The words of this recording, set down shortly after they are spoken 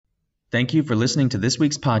Thank you for listening to this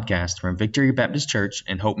week's podcast from Victory Baptist Church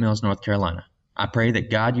in Hope Mills, North Carolina. I pray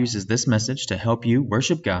that God uses this message to help you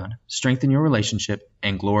worship God, strengthen your relationship,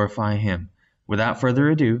 and glorify Him. Without further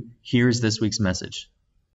ado, here is this week's message.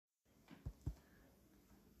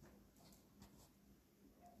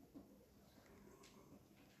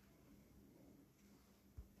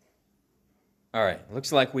 All right,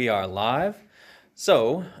 looks like we are live.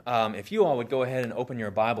 So, if you all would go ahead and open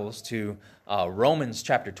your Bibles to Romans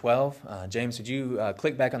chapter 12. James, would you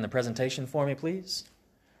click back on the presentation for me, please?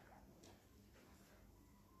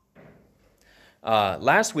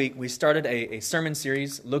 Last week, we started a sermon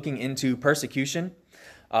series looking into persecution.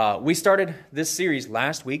 We started this series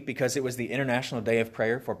last week because it was the International Day of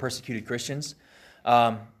Prayer for Persecuted Christians.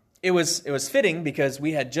 It was fitting because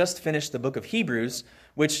we had just finished the book of Hebrews,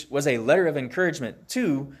 which was a letter of encouragement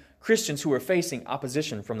to Christians who were facing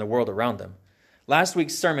opposition from the world around them. Last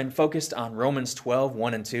week's sermon focused on Romans 12,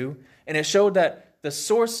 1 and 2, and it showed that the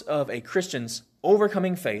source of a Christian's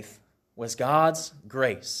overcoming faith was God's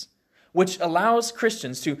grace, which allows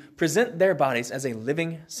Christians to present their bodies as a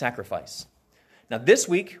living sacrifice. Now this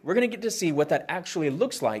week, we're going to get to see what that actually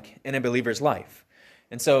looks like in a believer's life.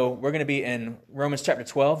 And so we're going to be in Romans chapter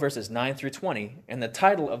 12, verses 9 through 20, and the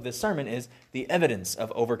title of this sermon is The Evidence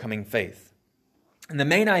of Overcoming Faith. And the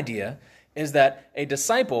main idea is that a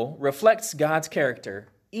disciple reflects God's character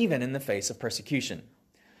even in the face of persecution.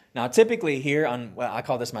 Now, typically here on, I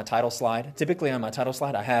call this my title slide. Typically on my title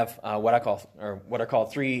slide, I have what are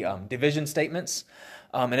called three division statements,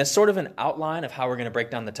 and it's sort of an outline of how we're going to break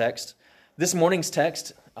down the text. This morning's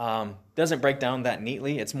text doesn't break down that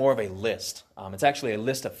neatly. It's more of a list. It's actually a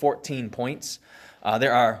list of 14 points.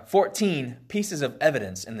 There are 14 pieces of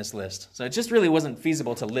evidence in this list. So it just really wasn't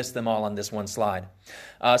feasible to list them all on this one slide.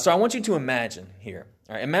 So I want you to imagine here.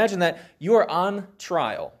 All right, imagine that you are on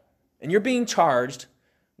trial and you're being charged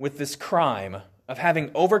with this crime of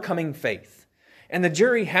having overcoming faith. And the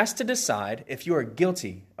jury has to decide if you are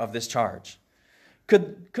guilty of this charge.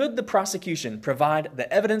 Could the prosecution provide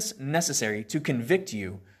the evidence necessary to convict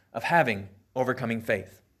you of having overcoming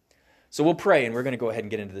faith? So we'll pray, and we're going to go ahead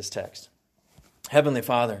and get into this text. Heavenly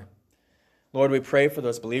Father, Lord, we pray for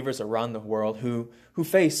those believers around the world who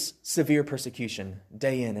face severe persecution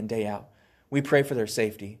day in and day out. We pray for their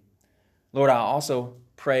safety. Lord, I also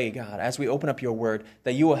pray, God, as we open up your word,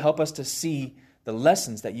 that you will help us to see the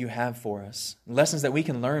lessons that you have for us, lessons that we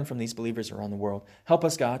can learn from these believers around the world. Help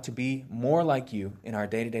us, God, to be more like you in our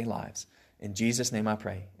day-to-day lives. In Jesus' name I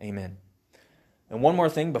pray. Amen. And one more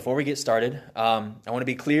thing before we get started, I want to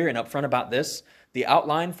be clear and upfront about this. The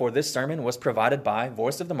outline for this sermon was provided by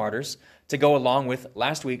Voice of the Martyrs to go along with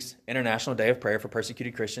last week's International Day of Prayer for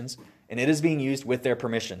Persecuted Christians, and it is being used with their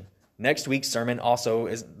permission. Next week's sermon also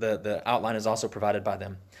is the outline is also provided by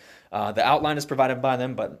them. The outline is provided by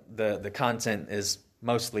them, but the content is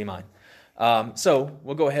mostly mine. So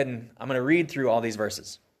we'll go ahead and I'm going to read through all these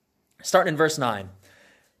verses. Starting in verse 9,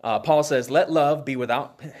 Paul says, Let love be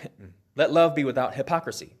without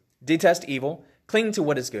hypocrisy. Detest evil, cling to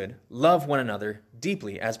what is good, love one another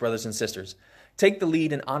deeply as brothers and sisters. Take the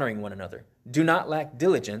lead in honoring one another. Do not lack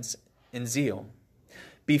diligence in zeal.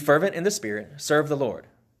 Be fervent in the Spirit, serve the Lord.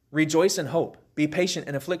 Rejoice in hope, be patient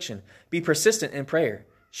in affliction, be persistent in prayer.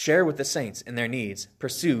 Share with the saints in their needs.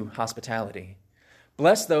 Pursue hospitality.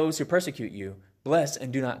 Bless those who persecute you. Bless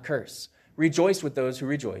and do not curse. Rejoice with those who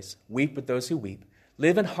rejoice. Weep with those who weep.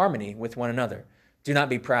 Live in harmony with one another. Do not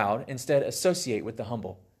be proud. Instead, associate with the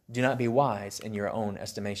humble. Do not be wise in your own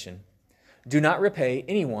estimation. Do not repay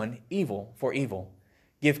anyone evil for evil.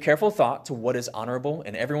 Give careful thought to what is honorable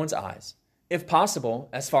in everyone's eyes. If possible,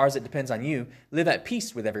 as far as it depends on you, live at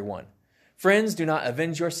peace with everyone. Friends, do not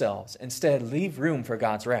avenge yourselves. Instead, leave room for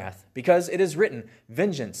God's wrath, because it is written,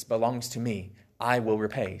 Vengeance belongs to me. I will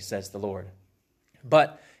repay, says the Lord.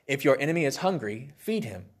 But if your enemy is hungry, feed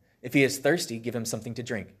him. If he is thirsty, give him something to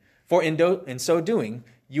drink. For in so doing,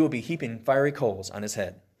 you will be heaping fiery coals on his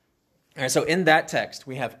head. All right, so in that text,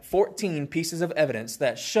 we have 14 pieces of evidence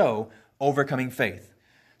that show overcoming faith.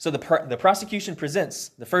 So the prosecution presents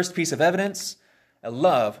the first piece of evidence, a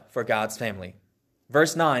love for God's family.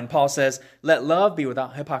 Verse 9, Paul says, Let love be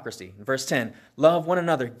without hypocrisy. Verse 10, love one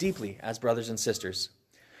another deeply as brothers and sisters.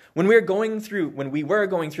 When we were going through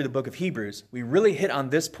the book of Hebrews, we really hit on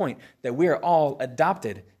this point that we are all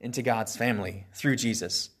adopted into God's family through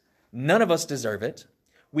Jesus. None of us deserve it.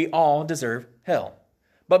 We all deserve hell.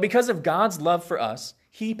 But because of God's love for us,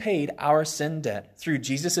 he paid our sin debt through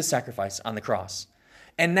Jesus' sacrifice on the cross.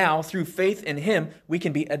 And now, through faith in him, we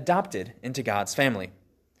can be adopted into God's family.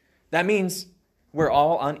 That means we're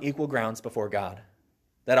all on equal grounds before God.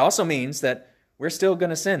 That also means that we're still going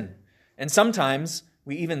to sin. And sometimes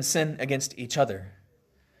we even sin against each other.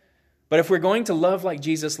 But if we're going to love like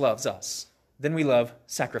Jesus loves us, then we love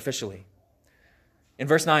sacrificially. In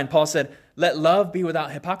verse 9, Paul said, "Let love be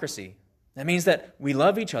without hypocrisy." That means that we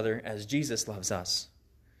love each other as Jesus loves us.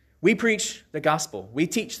 We preach the gospel. We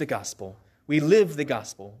teach the gospel. We live the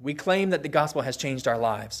gospel. We claim that the gospel has changed our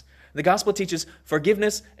lives. The gospel teaches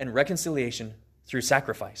forgiveness and reconciliation through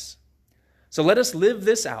sacrifice. So let us live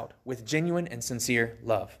this out with genuine and sincere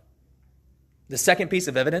love. The second piece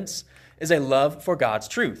of evidence is a love for God's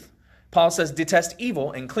truth. Paul says, "Detest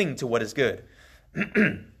evil and cling to what is good."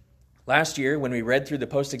 Last year, when we read through the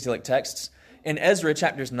post-exilic texts, in Ezra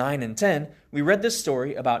chapters 9 and 10, we read this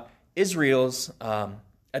story about Israel's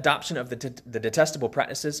adoption of the detestable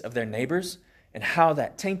practices of their neighbors and how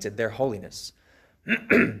that tainted their holiness.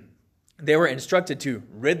 They were instructed to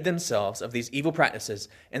rid themselves of these evil practices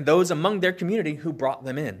and those among their community who brought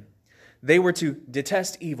them in. They were to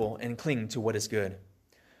detest evil and cling to what is good.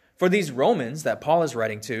 For these Romans that Paul is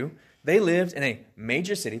writing to, they lived in a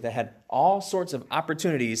major city that had all sorts of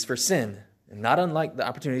opportunities for sin, and not unlike the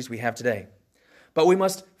opportunities we have today. But we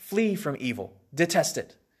must flee from evil, detest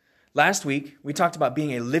it. Last week, we talked about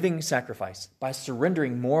being a living sacrifice by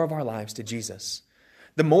surrendering more of our lives to Jesus.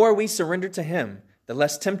 The more we surrender to Him, the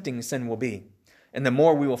less tempting sin will be, and the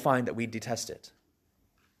more we will find that we detest it.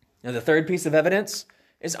 Now, the third piece of evidence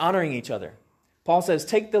is honoring each other. Paul says,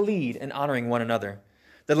 "Take the lead in honoring one another."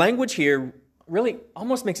 The language here really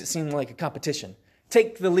almost makes it seem like a competition.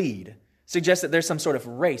 Take the lead suggests that there's some sort of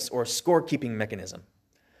race or scorekeeping mechanism.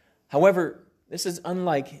 However, this is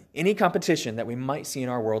unlike any competition that we might see in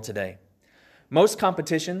our world today. Most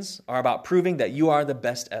competitions are about proving that you are the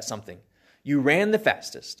best at something. You ran the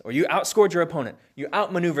fastest, or you outscored your opponent. You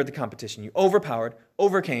outmaneuvered the competition. You overpowered,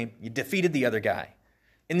 overcame, you defeated the other guy.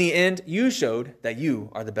 In the end, you showed that you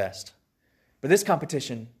are the best. But this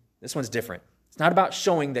competition, this one's different. It's not about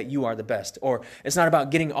showing that you are the best, or it's not about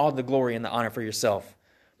getting all the glory and the honor for yourself.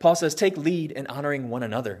 Paul says, take lead in honoring one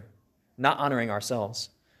another, not honoring ourselves.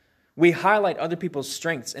 We highlight other people's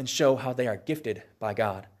strengths and show how they are gifted by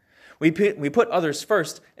God. We put others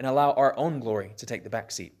first and allow our own glory to take the back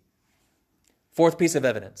seat. Fourth piece of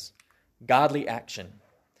evidence, godly action.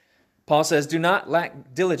 Paul says, do not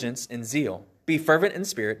lack diligence in zeal. Be fervent in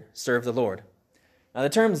spirit, serve the Lord. Now, the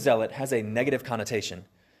term zealot has a negative connotation,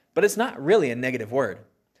 but it's not really a negative word.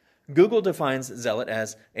 Google defines zealot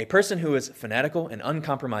as a person who is fanatical and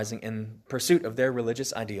uncompromising in pursuit of their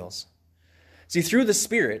religious ideals. See, through the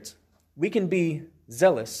Spirit, we can be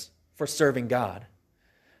zealous for serving God.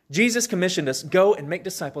 Jesus commissioned us, go and make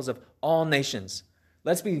disciples of all nations.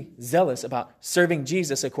 Let's be zealous about serving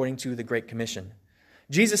Jesus according to the Great Commission.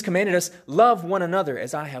 Jesus commanded us, love one another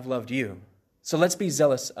as I have loved you. So let's be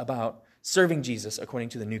zealous about serving Jesus according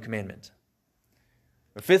to the new commandment.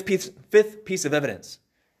 The fifth piece of evidence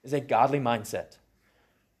is a godly mindset.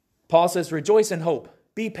 Paul says, rejoice in hope,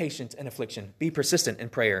 be patient in affliction, be persistent in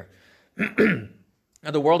prayer. Now,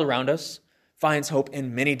 the world around us finds hope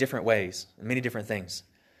in many different ways, in many different things.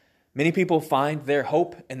 Many people find their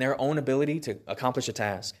hope in their own ability to accomplish a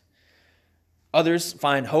task. Others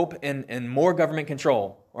find hope in more government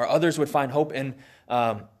control, or others would find hope in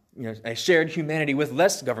a shared humanity with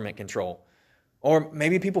less government control. Or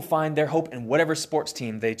maybe people find their hope in whatever sports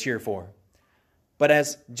team they cheer for. But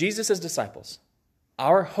as Jesus' disciples,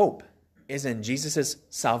 our hope is in Jesus'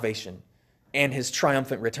 salvation and His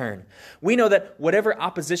triumphant return. We know that whatever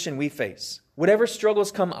opposition we face, whatever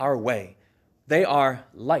struggles come our way, they are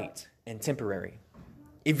light and temporary.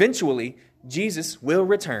 Eventually, Jesus will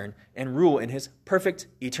return and rule in His perfect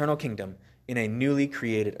eternal kingdom in a newly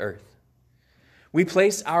created earth. We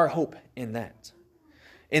place our hope in that.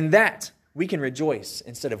 In that, we can rejoice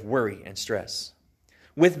instead of worry and stress.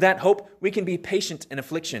 With that hope, we can be patient in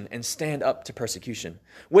affliction and stand up to persecution.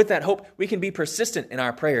 With that hope, we can be persistent in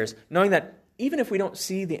our prayers, knowing that even if we don't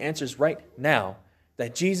see the answers right now,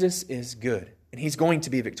 that Jesus is good and He's going to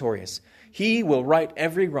be victorious. He will right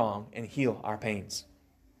every wrong and heal our pains.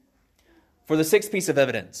 For the sixth piece of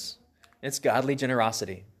evidence, it's godly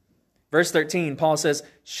generosity. Verse 13, Paul says,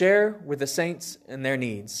 share with the saints in their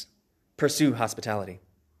needs. Pursue hospitality.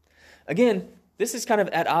 Again, this is kind of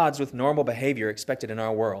at odds with normal behavior expected in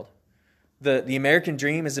our world. The American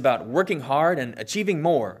dream is about working hard and achieving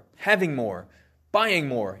more, having more, buying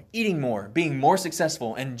more, eating more, being more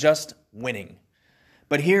successful, and just winning.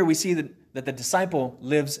 But here we see that the disciple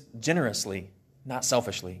lives generously, not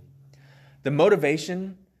selfishly. The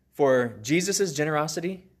motivation for this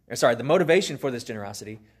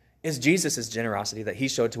generosity is Jesus' generosity that He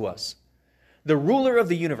showed to us. The ruler of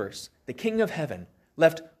the universe, the King of heaven,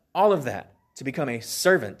 left all of that to become a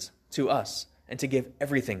servant to us and to give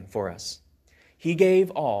everything for us. He gave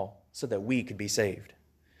all so that we could be saved.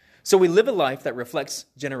 So we live a life that reflects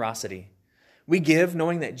generosity. We give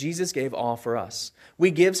knowing that Jesus gave all for us. We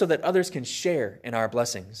give so that others can share in our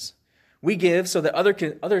blessings. We give so that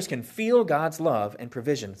others can feel God's love and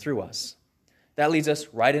provision through us. That leads us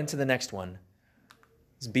right into the next one.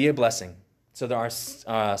 It's be a blessing. So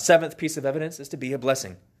our seventh piece of evidence is to be a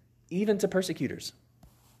blessing, even to persecutors.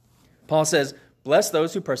 Paul says, bless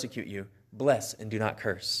those who persecute you. Bless and do not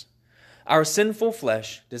curse. Our sinful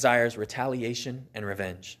flesh desires retaliation and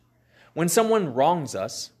revenge. When someone wrongs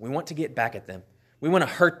us, we want to get back at them. We want to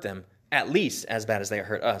hurt them at least as bad as they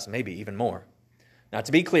hurt us, maybe even more. Now,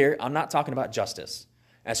 to be clear, I'm not talking about justice.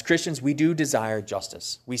 As Christians, we do desire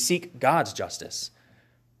justice. We seek God's justice.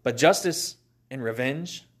 But justice and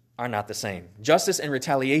revenge are not the same. Justice and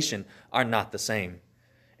retaliation are not the same.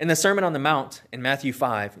 In the Sermon on the Mount in Matthew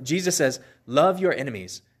 5, Jesus says, love your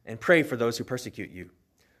enemies and pray for those who persecute you,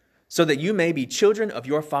 so that you may be children of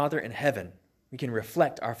your Father in heaven. We can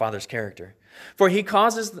reflect our Father's character. For he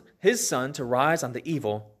causes his sun to rise on the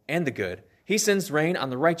evil and the good. He sends rain on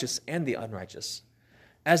the righteous and the unrighteous.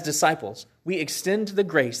 As disciples, we extend the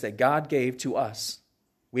grace that God gave to us.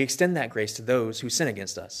 We extend that grace to those who sin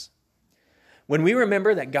against us. When we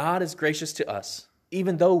remember that God is gracious to us,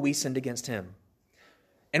 even though we sinned against him,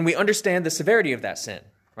 and we understand the severity of that sin,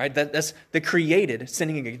 right? That's the created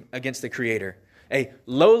sinning against the Creator, a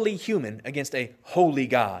lowly human against a holy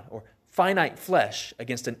God, or finite flesh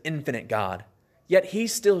against an infinite God. Yet he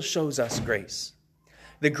still shows us grace.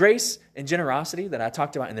 The grace and generosity that I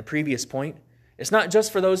talked about in the previous point, it's not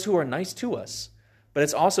just for those who are nice to us, but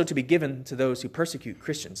it's also to be given to those who persecute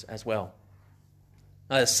Christians as well.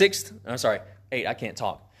 I can't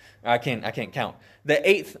talk. I can't count. The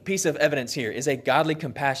eighth piece of evidence here is a godly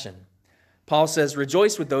compassion. Paul says,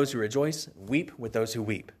 rejoice with those who rejoice, weep with those who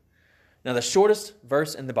weep. Now, the shortest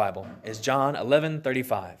verse in the Bible is John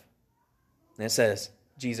 11:35. And it says,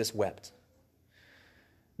 Jesus wept.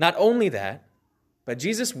 Not only that, but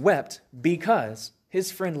Jesus wept because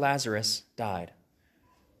his friend Lazarus died.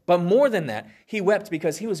 But more than that, he wept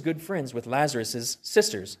because he was good friends with Lazarus'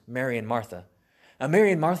 sisters, Mary and Martha. Now,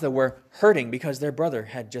 Mary and Martha were hurting because their brother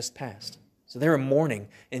had just passed. So they were mourning,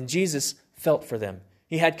 and Jesus felt for them.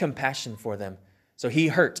 He had compassion for them. So he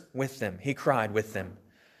hurt with them. He cried with them.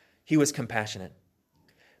 He was compassionate.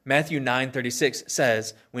 Matthew 9:36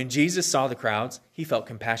 says, when Jesus saw the crowds, he felt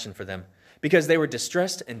compassion for them because they were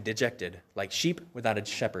distressed and dejected, like sheep without a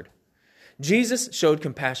shepherd. Jesus showed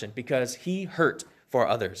compassion because he hurt for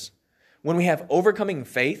others. When we have overcoming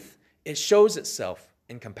faith, it shows itself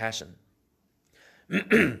in compassion.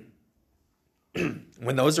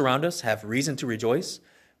 When those around us have reason to rejoice,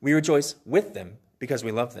 we rejoice with them because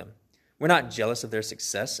we love them. We're not jealous of their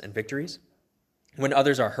success and victories. When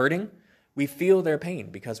others are hurting, we feel their pain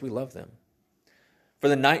because we love them. For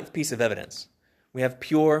the ninth piece of evidence, we have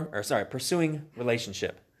pursuing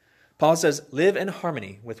relationship. Paul says, live in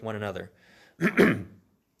harmony with one another. And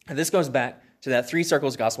this goes back to that three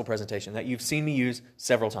circles gospel presentation that you've seen me use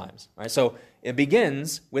several times. Right? So it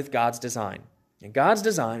begins with God's design. And God's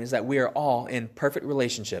design is that we are all in perfect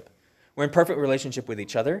relationship. We're in perfect relationship with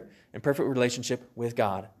each other, in perfect relationship with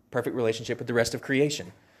God, perfect relationship with the rest of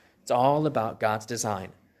creation. It's all about God's design.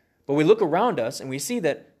 But we look around us and we see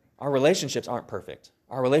that our relationships aren't perfect.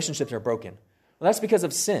 Our relationships are broken. Well, that's because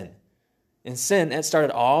of sin. And sin, it started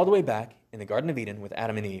all the way back in the Garden of Eden with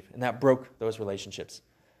Adam and Eve, and that broke those relationships.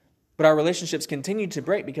 But our relationships continue to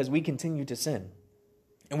break because we continue to sin.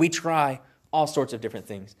 And we try all sorts of different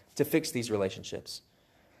things to fix these relationships.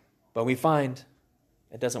 But we find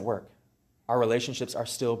it doesn't work. Our relationships are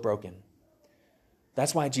still broken.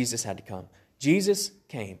 That's why Jesus had to come. Jesus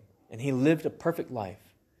came, and he lived a perfect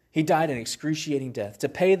life. He died an excruciating death to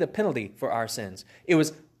pay the penalty for our sins. It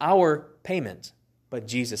was our payment, but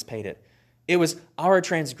Jesus paid it. It was our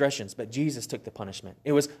transgressions, but Jesus took the punishment.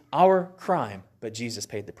 It was our crime, but Jesus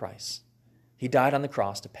paid the price. He died on the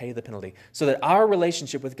cross to pay the penalty so that our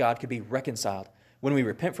relationship with God could be reconciled when we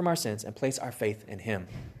repent from our sins and place our faith in him.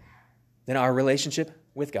 Then our relationship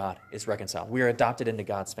with God is reconciled. We are adopted into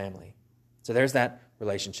God's family. So there's that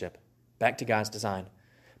relationship, back to God's design.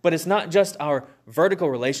 But it's not just our vertical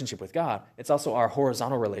relationship with God. It's also our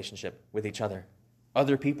horizontal relationship with each other,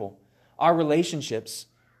 other people. Our relationships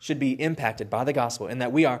should be impacted by the gospel in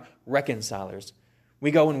that we are reconcilers. We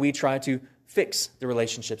go and we try to fix the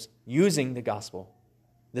relationships using the gospel,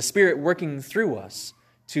 the Spirit working through us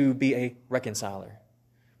to be a reconciler.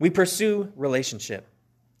 We pursue relationship.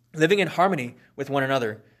 Living in harmony with one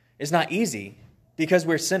another is not easy because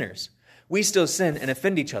we're sinners. We still sin and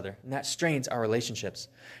offend each other, and that strains our relationships.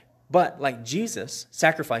 But like Jesus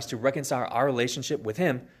sacrificed to reconcile our relationship with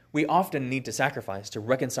him, we often need to sacrifice to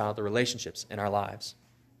reconcile the relationships in our lives.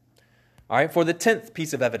 All right, for the 10th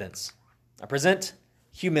piece of evidence, I present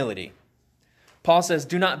humility. Paul says,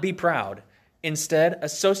 do not be proud. Instead,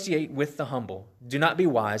 associate with the humble. Do not be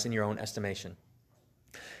wise in your own estimation.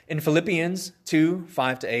 In Philippians 2,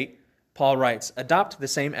 5-8, Paul writes, adopt the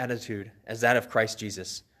same attitude as that of Christ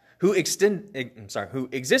Jesus, who existing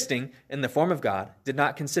in the form of God, did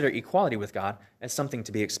not consider equality with God as something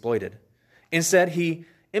to be exploited. Instead, he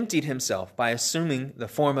emptied himself by assuming the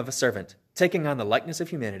form of a servant, taking on the likeness of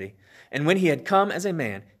humanity. And when he had come as a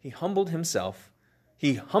man, he humbled himself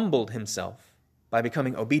by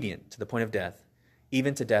becoming obedient to the point of death,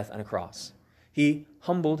 even to death on a cross. He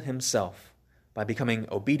humbled himself by becoming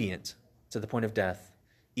obedient to the point of death,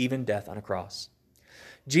 even death on a cross.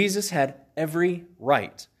 Jesus had every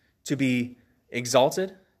right to be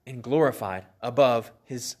exalted and glorified above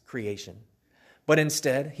his creation. But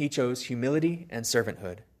instead, he chose humility and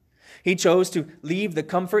servanthood. He chose to leave the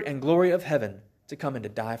comfort and glory of heaven to come and to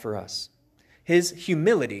die for us. His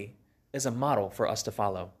humility is a model for us to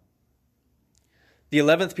follow. The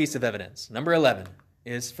 11th piece of evidence, number 11,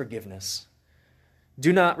 is forgiveness.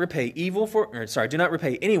 Do not repay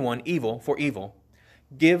anyone evil for evil.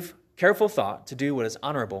 Give careful thought to do what is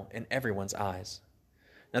honorable in everyone's eyes.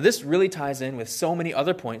 Now, this really ties in with so many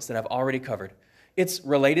other points that I've already covered. It's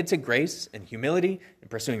related to grace and humility and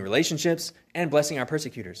pursuing relationships and blessing our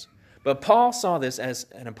persecutors. But Paul saw this as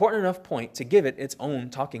an important enough point to give it its own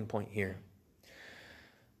talking point here.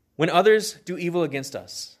 When others do evil against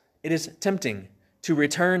us, it is tempting to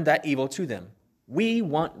return that evil to them. We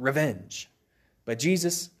want revenge. But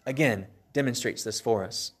Jesus, again, demonstrates this for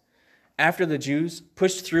us. After the Jews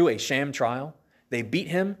pushed through a sham trial, they beat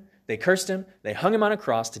him, they cursed him, they hung him on a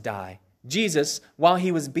cross to die. Jesus, while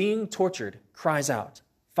he was being tortured, cries out,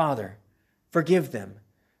 Father, forgive them,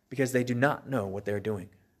 because they do not know what they're doing.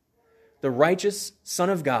 The righteous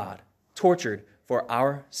Son of God, tortured for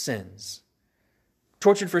our sins,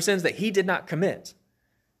 tortured for sins that he did not commit,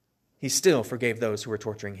 he still forgave those who were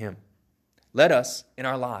torturing him. Let us, in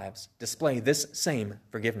our lives, display this same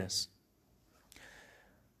forgiveness.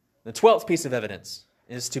 The 12th piece of evidence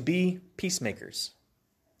is to be peacemakers.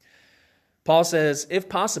 Paul says, if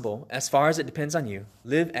possible, as far as it depends on you,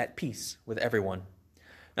 live at peace with everyone.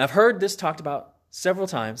 Now, I've heard this talked about several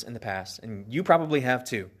times in the past, and you probably have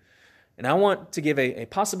too. And I want to give a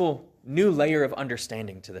possible new layer of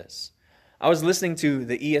understanding to this. I was listening to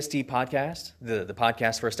the EST podcast, the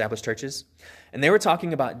podcast for established churches, and they were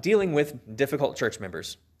talking about dealing with difficult church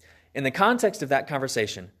members. In the context of that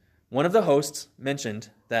conversation, one of the hosts mentioned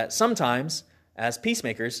that sometimes, as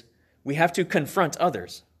peacemakers, we have to confront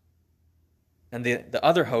others. And the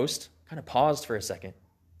other host kind of paused for a second.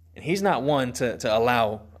 And he's not one to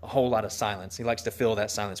allow a whole lot of silence. He likes to fill that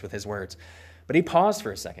silence with his words. But he paused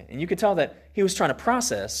for a second. And you could tell that he was trying to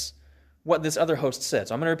process what this other host said.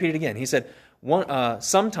 So I'm going to repeat it again. He said,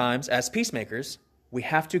 sometimes as peacemakers, we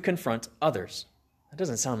have to confront others. That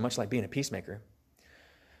doesn't sound much like being a peacemaker.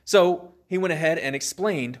 So he went ahead and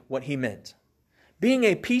explained what he meant. Being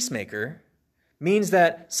a peacemaker means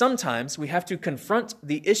that sometimes we have to confront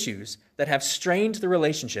the issues that have strained the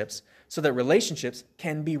relationships so that relationships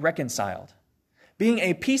can be reconciled. Being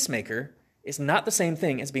a peacemaker is not the same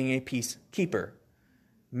thing as being a peacekeeper.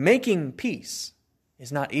 Making peace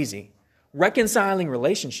is not easy. Reconciling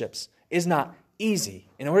relationships is not easy.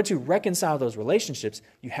 In order to reconcile those relationships,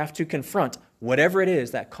 you have to confront whatever it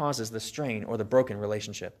is that causes the strain or the broken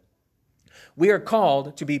relationship. We are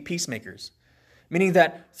called to be peacemakers, meaning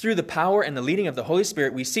that through the power and the leading of the Holy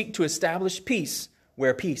Spirit, we seek to establish peace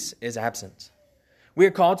where peace is absent. We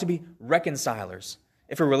are called to be reconcilers.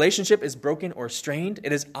 If a relationship is broken or strained,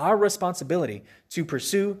 it is our responsibility to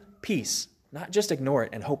pursue peace, not just ignore it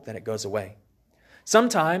and hope that it goes away.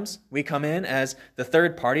 Sometimes we come in as the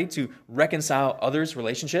third party to reconcile others'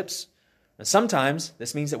 relationships. And sometimes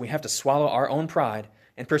this means that we have to swallow our own pride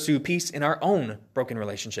and pursue peace in our own broken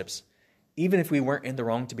relationships, even if we weren't in the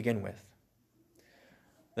wrong to begin with.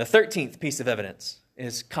 The 13th piece of evidence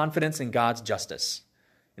is confidence in God's justice.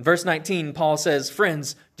 In verse 19, Paul says,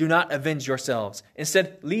 friends, do not avenge yourselves.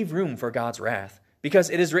 Instead, leave room for God's wrath, because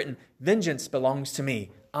it is written, vengeance belongs to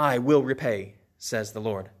me. I will repay, says the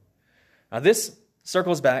Lord. Now this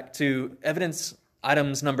circles back to evidence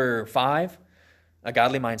items number 5, a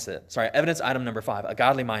godly mindset. Evidence item number 5, a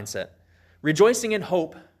godly mindset. Rejoicing in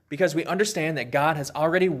hope because we understand that God has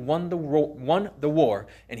already won the war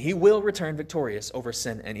and he will return victorious over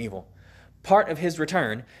sin and evil. Part of his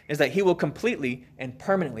return is that he will completely and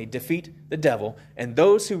permanently defeat the devil and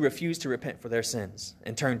those who refuse to repent for their sins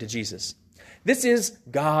and turn to Jesus. This is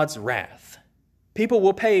God's wrath. People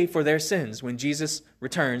will pay for their sins when Jesus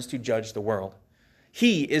returns to judge the world.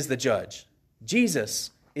 He is the judge.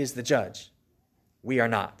 Jesus is the judge. We are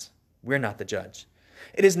not. We're not the judge.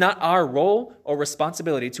 It is not our role or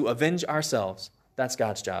responsibility to avenge ourselves. That's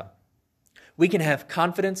God's job. We can have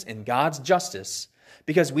confidence in God's justice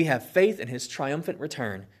because we have faith in his triumphant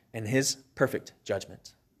return and his perfect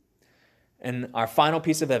judgment. And our final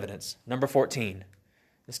piece of evidence, number 14,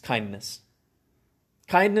 is kindness.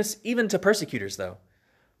 Kindness even to persecutors, though.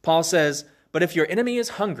 Paul says, but if your enemy is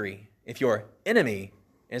hungry,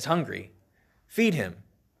 feed him.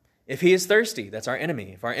 If he is thirsty, that's our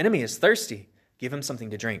enemy. If our enemy is thirsty, give him something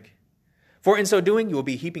to drink. For in so doing, you will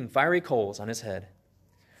be heaping fiery coals on his head.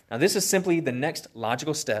 Now, this is simply the next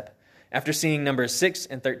logical step after seeing numbers 6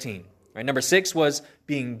 and 13. Right? Number 6 was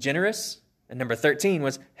being generous, and number 13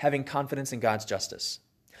 was having confidence in God's justice.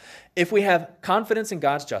 If we have confidence in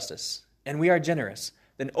God's justice and we are generous,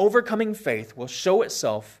 then overcoming faith will show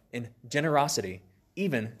itself in generosity,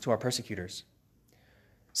 even to our persecutors.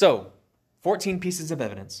 So, 14 pieces of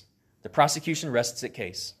evidence. The prosecution rests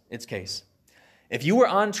its case. If you were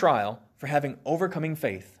on trial for having overcoming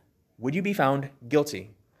faith, would you be found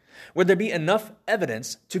guilty? Would there be enough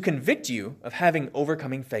evidence to convict you of having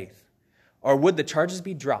overcoming faith? Or would the charges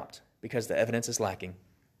be dropped because the evidence is lacking?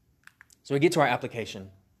 So we get to our application.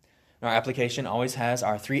 Our application always has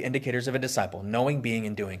our 3 indicators of a disciple: knowing, being,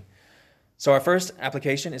 and doing. So our first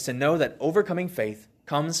application is to know that overcoming faith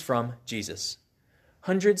comes from Jesus.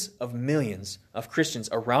 Hundreds of millions of Christians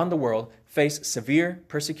around the world face severe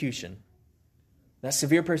persecution. That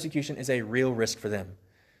severe persecution is a real risk for them.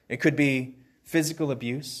 It could be physical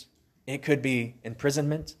abuse. It could be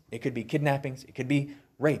imprisonment. It could be kidnappings. It could be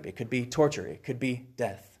rape. It could be torture. It could be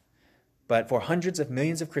death. But for hundreds of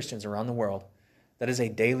millions of Christians around the world, that is a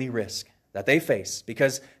daily risk that they face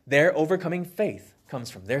because their overcoming faith comes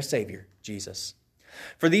from their Savior, Jesus.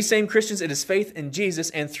 For these same Christians, it is faith in Jesus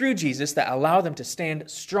and through Jesus that allow them to stand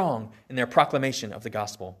strong in their proclamation of the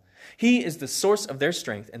gospel. He is the source of their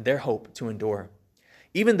strength and their hope to endure.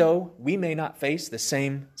 Even though we may not face the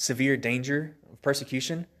same severe danger of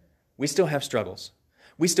persecution, we still have struggles.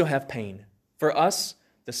 We still have pain. For us,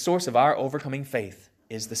 the source of our overcoming faith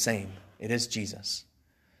is the same. It is Jesus.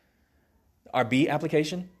 Our B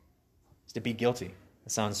application is to be guilty.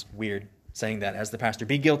 It sounds weird saying that as the pastor.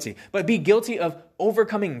 Be guilty. But be guilty of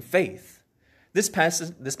overcoming faith. This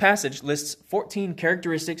passage lists 14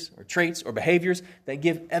 characteristics or traits or behaviors that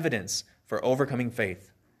give evidence for overcoming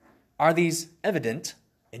faith. Are these evident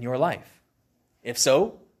in your life? If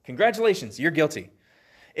so, congratulations, you're guilty.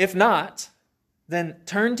 If not, then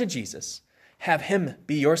turn to Jesus. Have him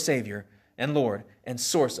be your Savior and Lord and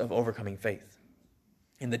source of overcoming faith.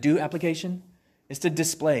 And the do application is to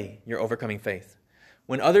display your overcoming faith.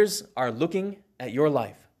 When others are looking at your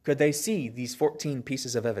life, could they see these 14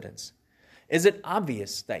 pieces of evidence? Is it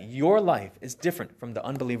obvious that your life is different from the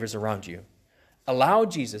unbelievers around you? Allow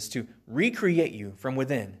Jesus to recreate you from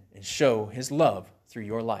within and show his love through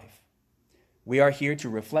your life. We are here to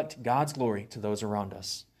reflect God's glory to those around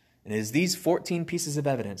us. And it is these 14 pieces of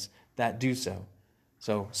evidence that do so.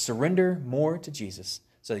 So surrender more to Jesus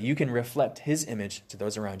so that you can reflect his image to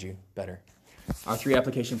those around you better. Our 3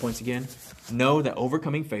 application points again. Know that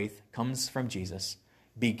overcoming faith comes from Jesus.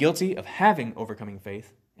 Be guilty of having overcoming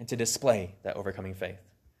faith and to display that overcoming faith.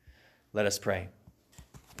 Let us pray.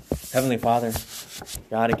 Heavenly Father,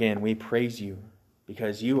 God, again, we praise you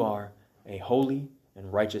because you are a holy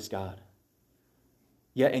and righteous God.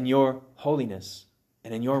 Yet in your holiness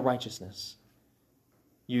and in your righteousness,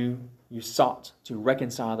 you sought to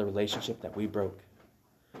reconcile the relationship that we broke.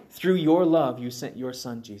 Through your love, you sent your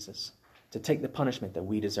Son, Jesus, to take the punishment that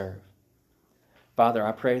we deserve. Father,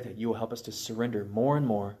 I pray that you will help us to surrender more and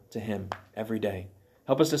more to him every day.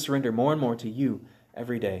 Help us to surrender more and more to you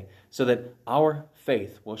every day so that our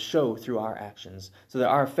faith will show through our actions, so that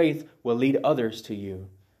our faith will lead others to you,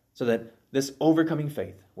 so that this overcoming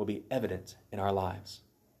faith will be evident in our lives.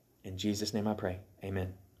 In Jesus' name I pray.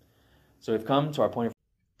 Amen. So we've come to our point of...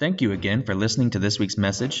 Thank you again for listening to this week's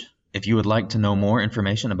message. If you would like to know more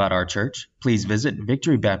information about our church, please visit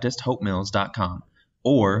victorybaptisthopemills.com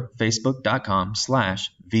or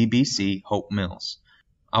facebook.com/VBC Hope Mills.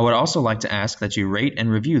 I would also like to ask that you rate and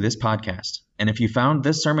review this podcast. And if you found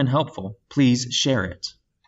this sermon helpful, please share it.